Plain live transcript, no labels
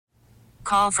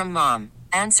Call from mom.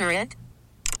 Answer it.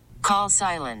 Call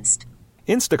silenced.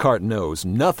 Instacart knows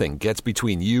nothing gets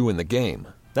between you and the game.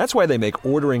 That's why they make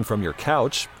ordering from your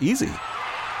couch easy.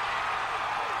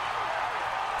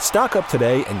 Stock up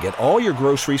today and get all your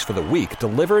groceries for the week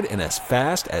delivered in as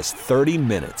fast as 30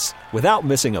 minutes without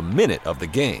missing a minute of the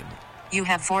game. You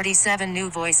have 47 new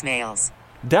voicemails.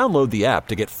 Download the app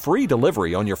to get free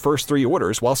delivery on your first 3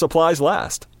 orders while supplies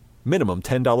last. Minimum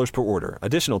 $10 per order.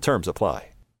 Additional terms apply.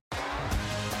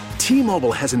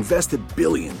 T-Mobile has invested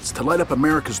billions to light up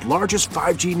America's largest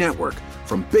 5G network,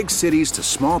 from big cities to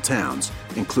small towns,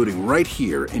 including right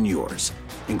here in yours.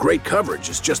 And great coverage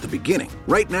is just the beginning.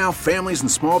 Right now, families and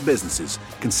small businesses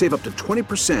can save up to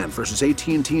 20% versus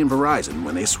AT&T and Verizon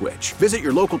when they switch. Visit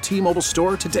your local T-Mobile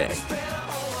store today.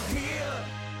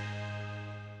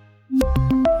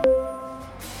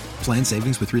 Plan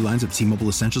savings with 3 lines of T-Mobile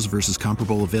Essentials versus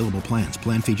comparable available plans.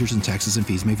 Plan features and taxes and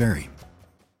fees may vary.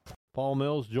 Paul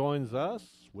Mills joins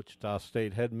us, Wichita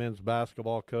State head men's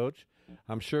basketball coach.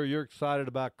 I'm sure you're excited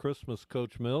about Christmas,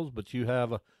 Coach Mills, but you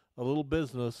have a little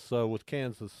business with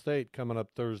Kansas State coming up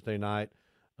Thursday night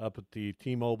up at the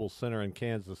T-Mobile Center in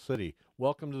Kansas City.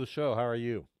 Welcome to the show. How are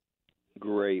you?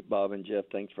 Great, Bob and Jeff.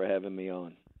 Thanks for having me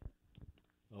on.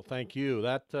 Well, thank you.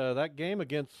 That game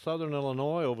against Southern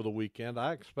Illinois over the weekend,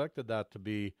 I expected that to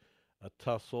be a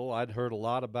tussle. I'd heard a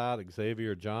lot about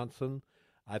Xavier Johnson.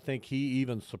 I think he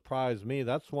even surprised me.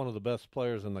 That's one of the best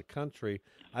players in the country.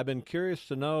 I've been curious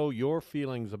to know your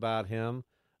feelings about him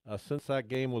since that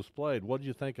game was played. What did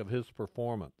you think of his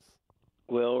performance?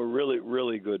 Well, a really,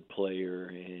 really good player.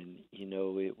 And,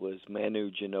 it was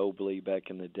Manu Ginobili back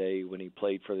in the day when he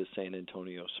played for the San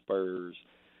Antonio Spurs,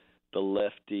 the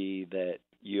lefty that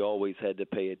you always had to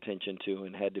pay attention to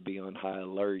and had to be on high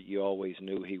alert. You always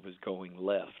knew he was going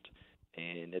left.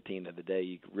 And at the end of the day,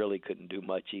 you really couldn't do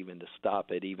much even to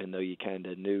stop it, even though you kind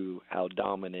of knew how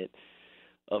dominant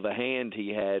of a hand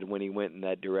he had when he went in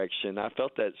that direction. I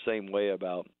felt that same way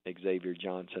about Xavier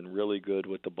Johnson, really good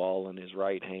with the ball in his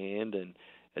right hand. And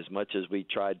as much as we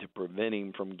tried to prevent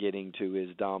him from getting to his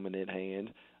dominant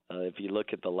hand, if you look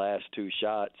at the last 2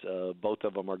 shots, both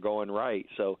of them are going right.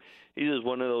 So he's just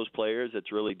one of those players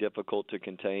that's really difficult to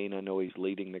contain. I know he's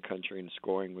leading the country in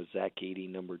scoring with Zach Edey,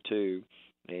 number 2.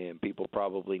 And people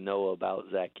probably know about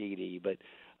Zach Edey, but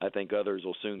I think others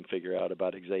will soon figure out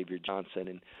about Xavier Johnson,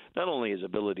 and not only his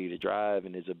ability to drive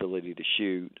and his ability to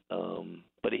shoot,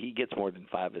 but he gets more than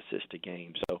 5 assists a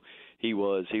game. So he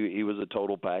was a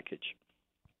total package.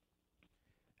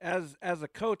 As a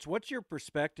coach, what's your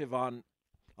perspective on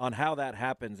how that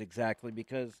happens exactly?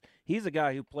 Because he's a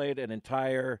guy who played an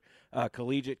entire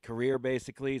collegiate career,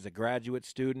 basically. He's a graduate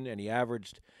student, and he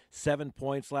averaged 7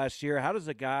 points last year. How does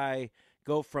a guy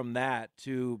go from that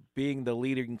to being the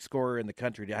leading scorer in the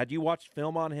country? Had you watched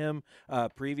film on him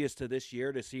previous to this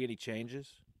year to see any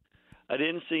changes? I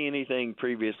didn't see anything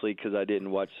previously because I didn't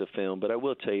watch the film, but I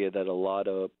will tell you that a lot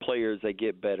of players, they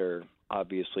get better,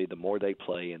 obviously, the more they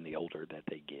play and the older that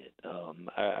they get.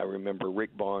 I remember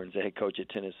Rick Barnes, the head coach at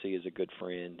Tennessee, is a good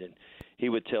friend, and he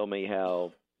would tell me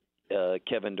how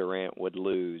Kevin Durant would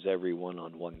lose every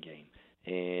one-on-one game.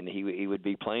 And he would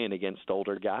be playing against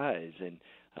older guys, and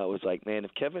I was like, man,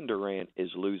 if Kevin Durant is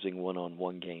losing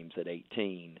one-on-one games at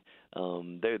 18,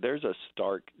 there's a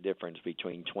stark difference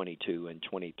between 22 and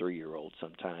 23-year-olds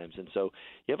sometimes. And so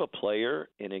you have a player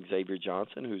in Xavier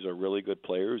Johnson who's a really good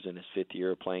player, who's in his 5th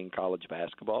year of playing college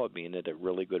basketball, being at a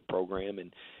really good program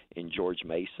in George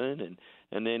Mason,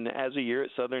 and then as a year at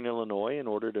Southern Illinois in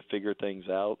order to figure things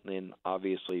out, and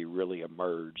obviously really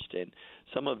emerged. And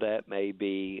some of that may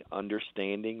be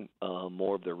understanding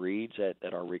more of the reads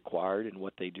that are required and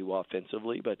what they do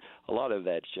offensively, but a lot of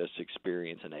that's just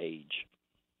experience and age.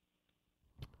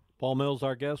 Paul Mills,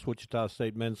 our guest, Wichita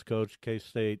State men's coach,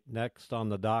 K-State next on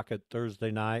the docket Thursday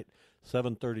night,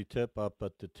 7:30 tip up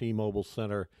at the T-Mobile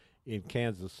Center in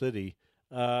Kansas City.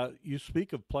 You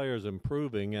speak of players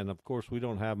improving, and, of course, we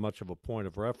don't have much of a point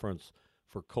of reference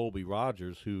for Colby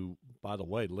Rogers, who, by the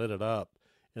way, lit it up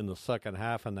in the second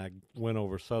half in that win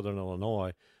over Southern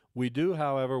Illinois. We do,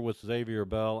 however, with Xavier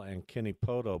Bell and Kenny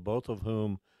Poto, both of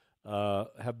whom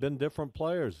have been different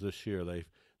players this year.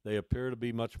 They appear to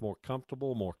be much more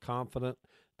comfortable, more confident.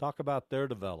 Talk about their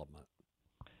development.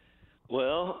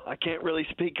 Well, I can't really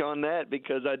speak on that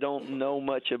because I don't know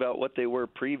much about what they were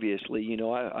previously. You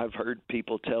know, I've heard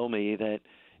people tell me that,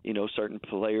 you know, certain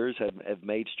players have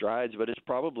made strides, but it's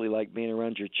probably like being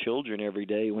around your children every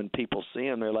day. When people see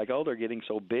them, they're like, oh, they're getting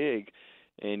so big,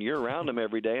 and you're around them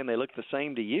every day, and they look the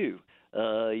same to you.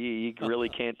 You really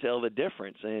can't tell the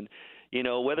difference. And,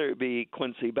 whether it be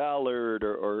Quincy Ballard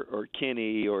or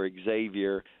Kenny or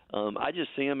Xavier, I just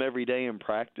see them every day in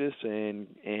practice,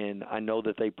 and I know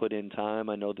that they put in time.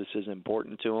 I know this is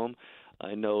important to them.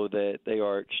 I know that they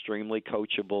are extremely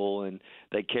coachable, and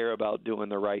they care about doing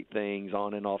the right things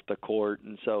on and off the court.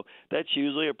 And so that's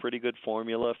usually a pretty good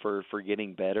formula for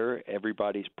getting better.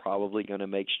 Everybody's probably going to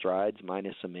make strides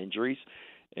minus some injuries.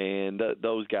 And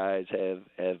those guys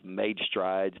have made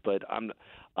strides, but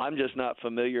I'm just not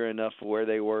familiar enough where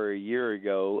they were a year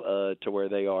ago to where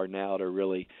they are now to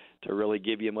really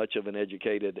give you much of an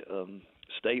educated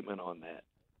statement on that.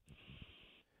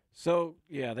 So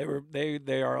yeah,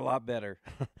 they are a lot better,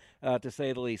 to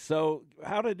say the least. So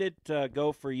how did it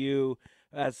go for you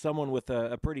as someone with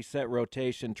a pretty set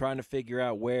rotation, trying to figure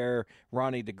out where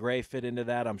Ronnie DeGray fit into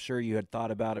that? I'm sure you had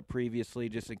thought about it previously,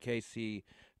 just in case he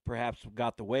perhaps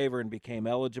got the waiver and became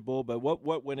eligible. But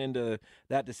what went into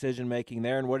that decision making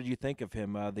there, and what did you think of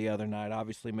him the other night?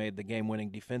 Obviously made the game-winning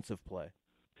defensive play.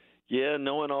 Yeah,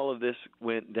 knowing all of this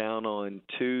went down on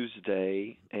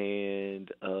Tuesday,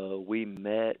 and we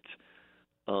met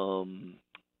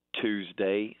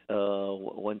Tuesday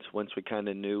once we kind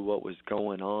of knew what was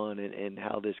going on and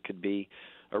how this could be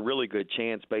a really good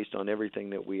chance based on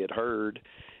everything that we had heard.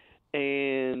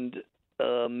 And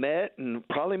met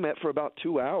for about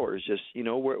 2 hours. Just,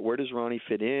 where does Ronnie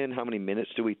fit in? How many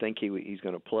minutes do we think he's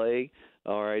going to play?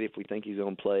 All right, if we think he's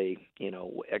going to play,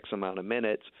 X amount of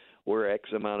minutes, where X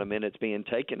amount of minutes being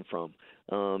taken from?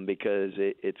 Because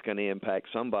it's going to impact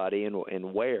somebody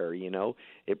and where,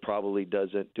 It probably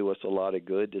doesn't do us a lot of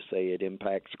good to say it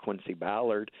impacts Quincy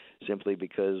Ballard simply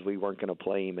because we weren't going to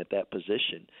play him at that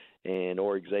position,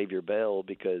 or Xavier Bell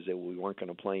because we weren't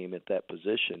going to play him at that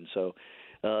position. So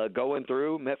going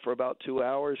through, met for about 2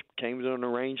 hours, came to an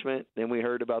arrangement. Then we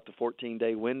heard about the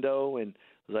 14-day window, and it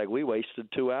was like we wasted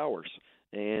 2 hours.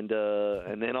 And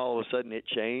then all of a sudden it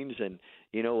changed, and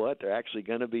you know what? They're actually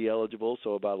going to be eligible.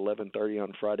 So about 11:30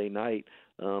 on Friday night,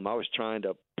 I was trying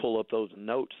to pull up those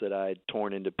notes that I had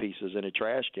torn into pieces in a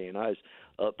trash can. I was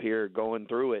up here going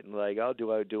through it and like, oh,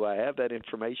 do I have that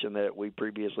information that we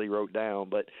previously wrote down?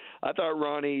 But I thought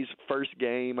Ronnie's first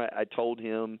game, I told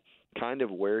him kind of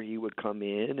where he would come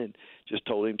in and just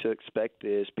told him to expect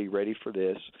this, be ready for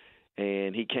this.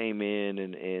 And he came in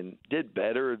and did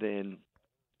better than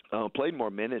played more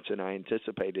minutes than I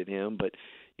anticipated him. But,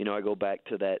 I go back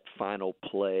to that final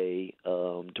play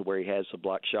to where he has the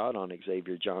block shot on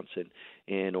Xavier Johnson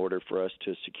in order for us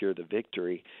to secure the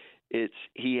victory.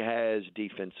 He has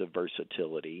defensive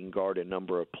versatility. He can guard a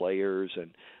number of players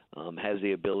and has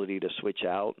the ability to switch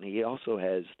out, and he also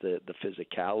has the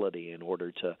physicality in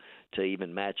order to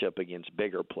even match up against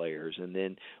bigger players. And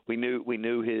then we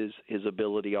knew his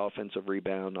ability offensive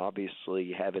rebound,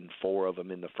 obviously having 4 of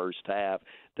them in the first half,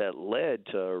 that led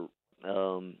to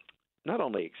not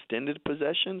only extended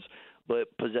possessions,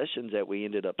 but possessions that we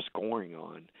ended up scoring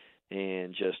on.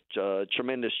 And just a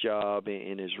tremendous job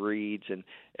in his reads and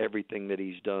everything that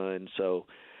he's done. So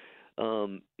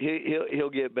he'll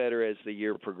get better as the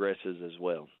year progresses as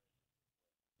well.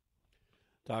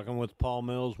 Talking with Paul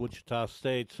Mills, Wichita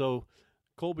State. So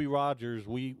Colby Rogers,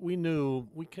 we knew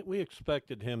we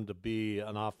expected him to be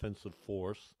an offensive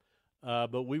force,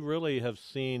 but we really have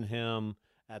seen him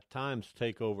at times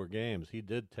take over games. He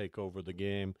did take over the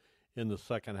game in the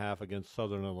second half against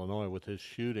Southern Illinois with his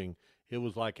shooting. It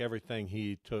was like everything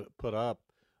he put up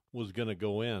was going to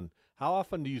go in. How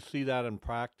often do you see that in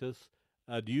practice?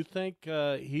 Do you think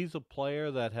he's a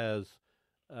player that has,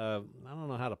 I don't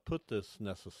know how to put this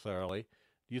necessarily,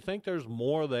 do you think there's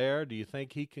more there? Do you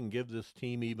think he can give this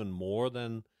team even more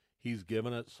than he's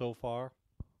given it so far?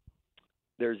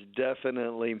 There's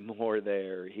definitely more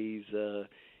there.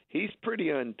 He's pretty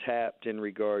untapped in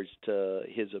regards to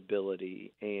his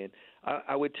ability, and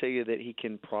I would tell you that he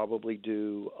can probably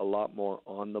do a lot more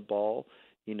on the ball.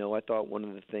 I thought one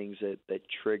of the things that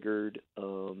triggered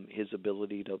his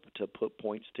ability to put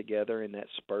points together in that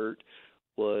spurt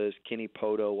was Kenny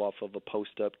Poto off of a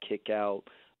post-up kick-out,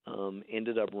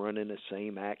 ended up running the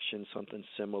same action, something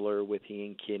similar with he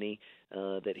and Kenny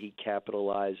that he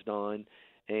capitalized on.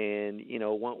 And,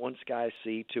 once guys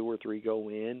see 2 or 3 go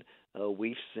in,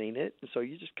 we've seen it. And so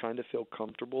you just kind of feel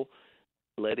comfortable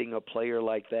letting a player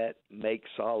like that make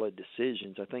solid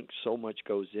decisions. I think so much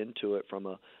goes into it from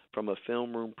a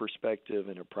film room perspective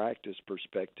and a practice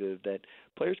perspective that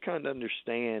players kind of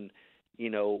understand,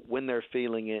 when they're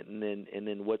feeling it and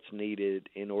then what's needed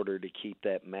in order to keep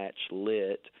that match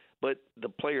lit. But the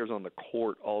players on the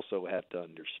court also have to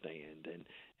understand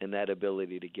and that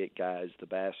ability to get guys the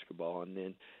basketball. And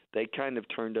then they kind of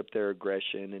turned up their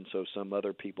aggression, and so some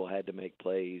other people had to make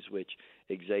plays, which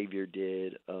Xavier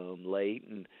did late.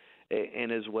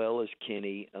 and as well as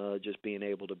Kenny, just being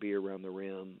able to be around the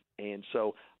rim. And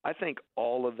so I think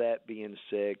all of that being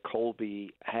said,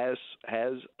 Colby has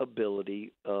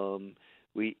ability.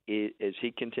 As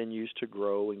he continues to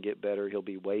grow and get better, he'll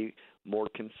be way more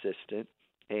consistent.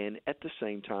 And at the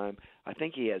same time, I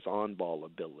think he has on-ball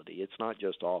ability. It's not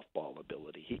just off-ball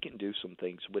ability. He can do some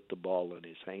things with the ball in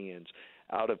his hands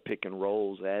out of pick and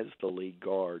rolls as the lead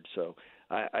guard. So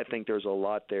I think there's a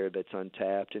lot there that's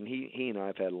untapped, and he and I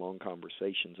have had long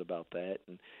conversations about that.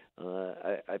 And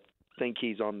I think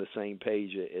he's on the same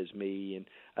page as me, and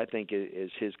I think as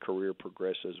his career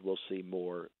progresses, we'll see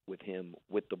more with him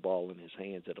with the ball in his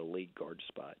hands at a lead guard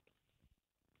spot.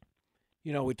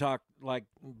 You know, we talked, like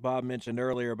Bob mentioned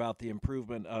earlier, about the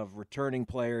improvement of returning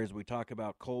players. We talk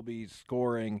about Colby's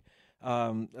scoring.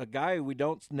 A guy we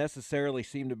don't necessarily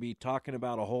seem to be talking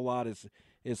about a whole lot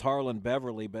is Harlan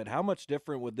Beverly, but how much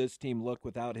different would this team look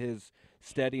without his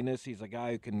steadiness? He's a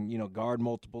guy who can, guard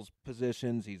multiple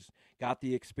positions. He's got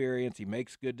the experience. He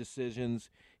makes good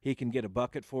decisions. He can get a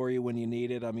bucket for you when you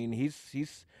need it. I mean,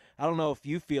 he's I don't know if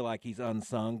you feel like he's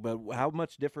unsung, but how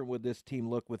much different would this team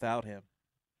look without him?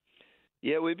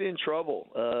 Yeah, we'd be in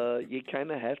trouble. You kind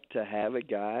of have to have a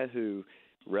guy who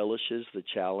relishes the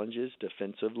challenges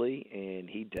defensively, and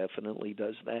he definitely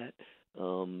does that.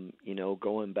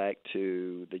 Going back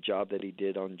to the job that he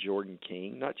did on Jordan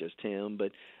King, not just him,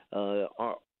 but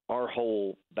our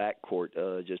whole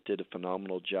backcourt just did a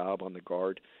phenomenal job on the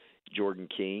guard, Jordan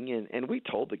King. And we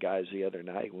told the guys the other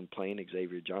night when playing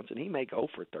Xavier Johnson, he may go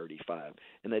for 35,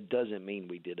 and that doesn't mean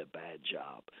we did a bad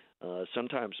job.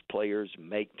 Sometimes players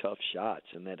make tough shots,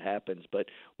 and that happens, but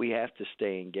we have to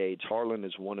stay engaged. Harlan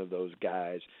is one of those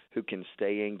guys who can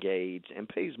stay engaged and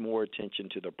pays more attention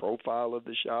to the profile of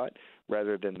the shot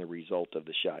rather than the result of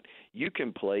the shot. You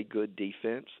can play good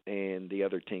defense, and the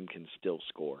other team can still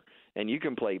score. And you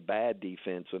can play bad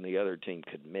defense, and the other team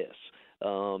could miss.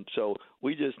 So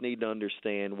we just need to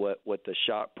understand what the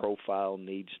shot profile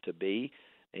needs to be.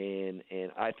 And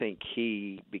I think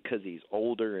he, because he's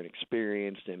older and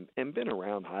experienced and been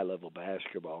around high-level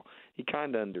basketball, he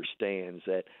kind of understands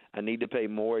that I need to pay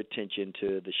more attention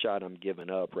to the shot I'm giving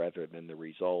up rather than the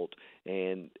result.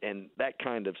 And that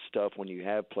kind of stuff, when you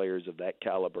have players of that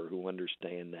caliber who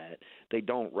understand that, they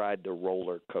don't ride the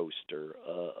roller coaster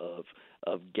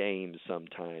of games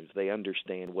sometimes. They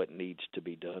understand what needs to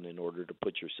be done in order to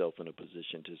put yourself in a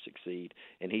position to succeed,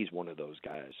 and he's one of those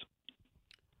guys.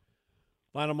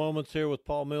 Final moments here with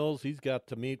Paul Mills. He's got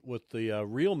to meet with the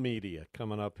real media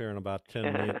coming up here in about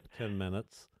 10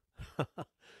 minutes.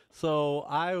 So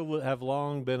I have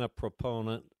long been a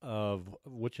proponent of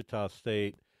Wichita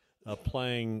State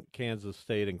playing Kansas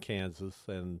State in Kansas.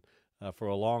 And for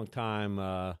a long time,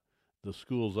 the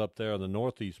schools up there in the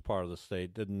northeast part of the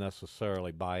state didn't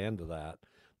necessarily buy into that.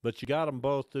 But you got them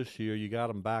both this year. You got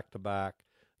them back-to-back.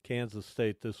 Kansas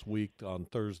State this week on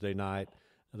Thursday night.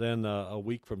 Then a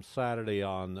week from Saturday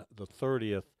on the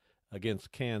 30th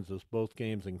against Kansas, both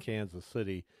games in Kansas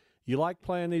City. You like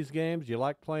playing these games? You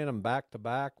like playing them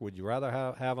back-to-back? Would you rather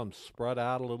have them spread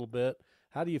out a little bit?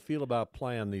 How do you feel about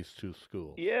playing these two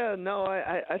schools? Yeah, no,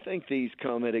 I think these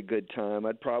come at a good time.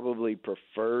 I'd probably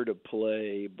prefer to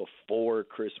play before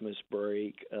Christmas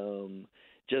break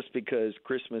just because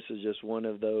Christmas is just one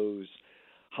of those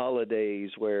holidays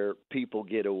where people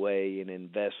get away and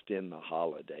invest in the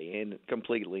holiday, and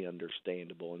completely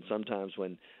understandable. And sometimes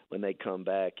when they come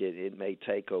back, it may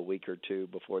take a week or two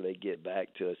before they get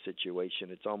back to a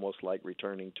situation. It's almost like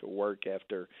returning to work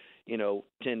after,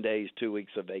 10 days, 2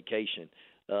 weeks of vacation.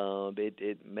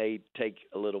 It may take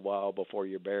a little while before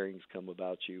your bearings come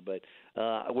about you, but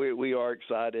we are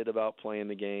excited about playing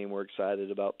the game. We're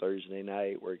excited about Thursday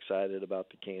night. We're excited about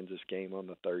the Kansas game on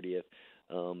the 30th.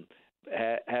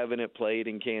 Having it played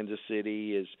in Kansas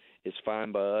City is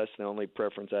fine by us. The only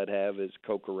preference I'd have is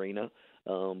Koch Arena,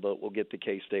 but we'll get the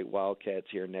K-State Wildcats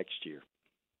here next year.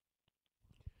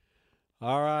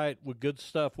 All right, well, good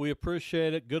stuff. We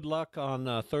appreciate it. Good luck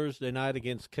on Thursday night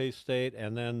against K-State,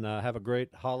 and then have a great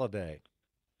holiday.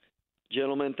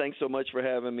 Gentlemen, thanks so much for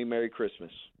having me. Merry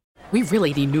Christmas. We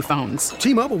really need new phones.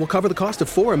 T-Mobile will cover the cost of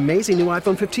 4 amazing new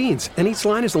iPhone 15s, and each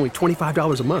line is only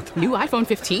 $25 a month. New iPhone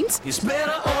 15s? It's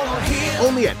better over here.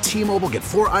 Only at T-Mobile, get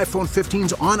 4 iPhone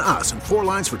 15s on us and 4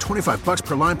 lines for $25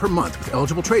 per line per month with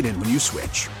eligible trade-in when you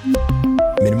switch.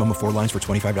 Minimum of 4 lines for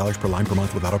 $25 per line per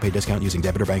month with autopay discount using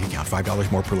debit or bank account.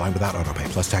 $5 more per line without autopay,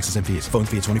 plus taxes and fees. Phone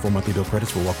fee at 24 monthly bill credits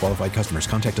for well-qualified customers.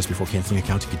 Contact us before canceling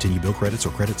account to continue bill credits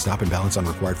or credit stop and balance on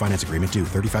required finance agreement due.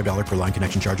 $35 per line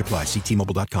connection charge applies. See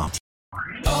T-Mobile.com.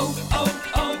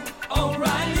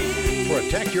 O'Reilly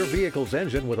Protect your vehicle's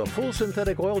engine with a full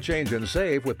synthetic oil change and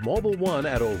save with Mobile One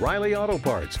at O'Reilly Auto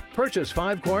Parts. Purchase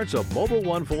 5 quarts of Mobile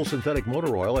One full synthetic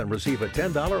motor oil and receive a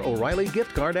 $10 O'Reilly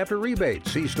gift card after rebate.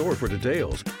 See store for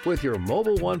details. With your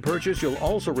Mobile One purchase, you'll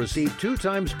also receive 2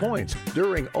 times points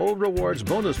during O Rewards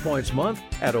Bonus Points Month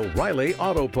at O'Reilly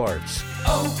Auto Parts.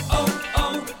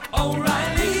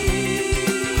 O'Reilly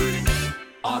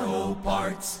Auto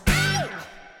Parts.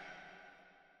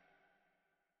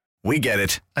 We get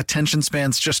it. Attention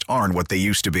spans just aren't what they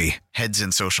used to be. Heads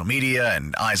in social media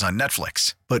and eyes on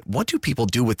Netflix. But what do people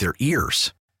do with their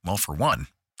ears? Well, for one,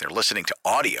 they're listening to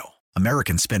audio.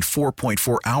 Americans spend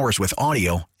 4.4 hours with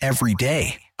audio every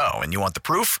day. Oh, and you want the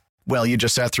proof? Well, you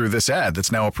just sat through this ad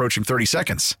that's now approaching 30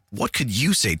 seconds. What could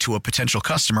you say to a potential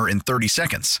customer in 30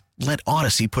 seconds? Let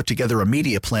Odyssey put together a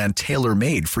media plan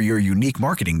tailor-made for your unique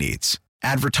marketing needs.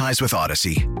 Advertise with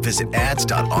Odyssey. Visit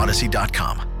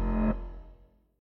ads.odyssey.com.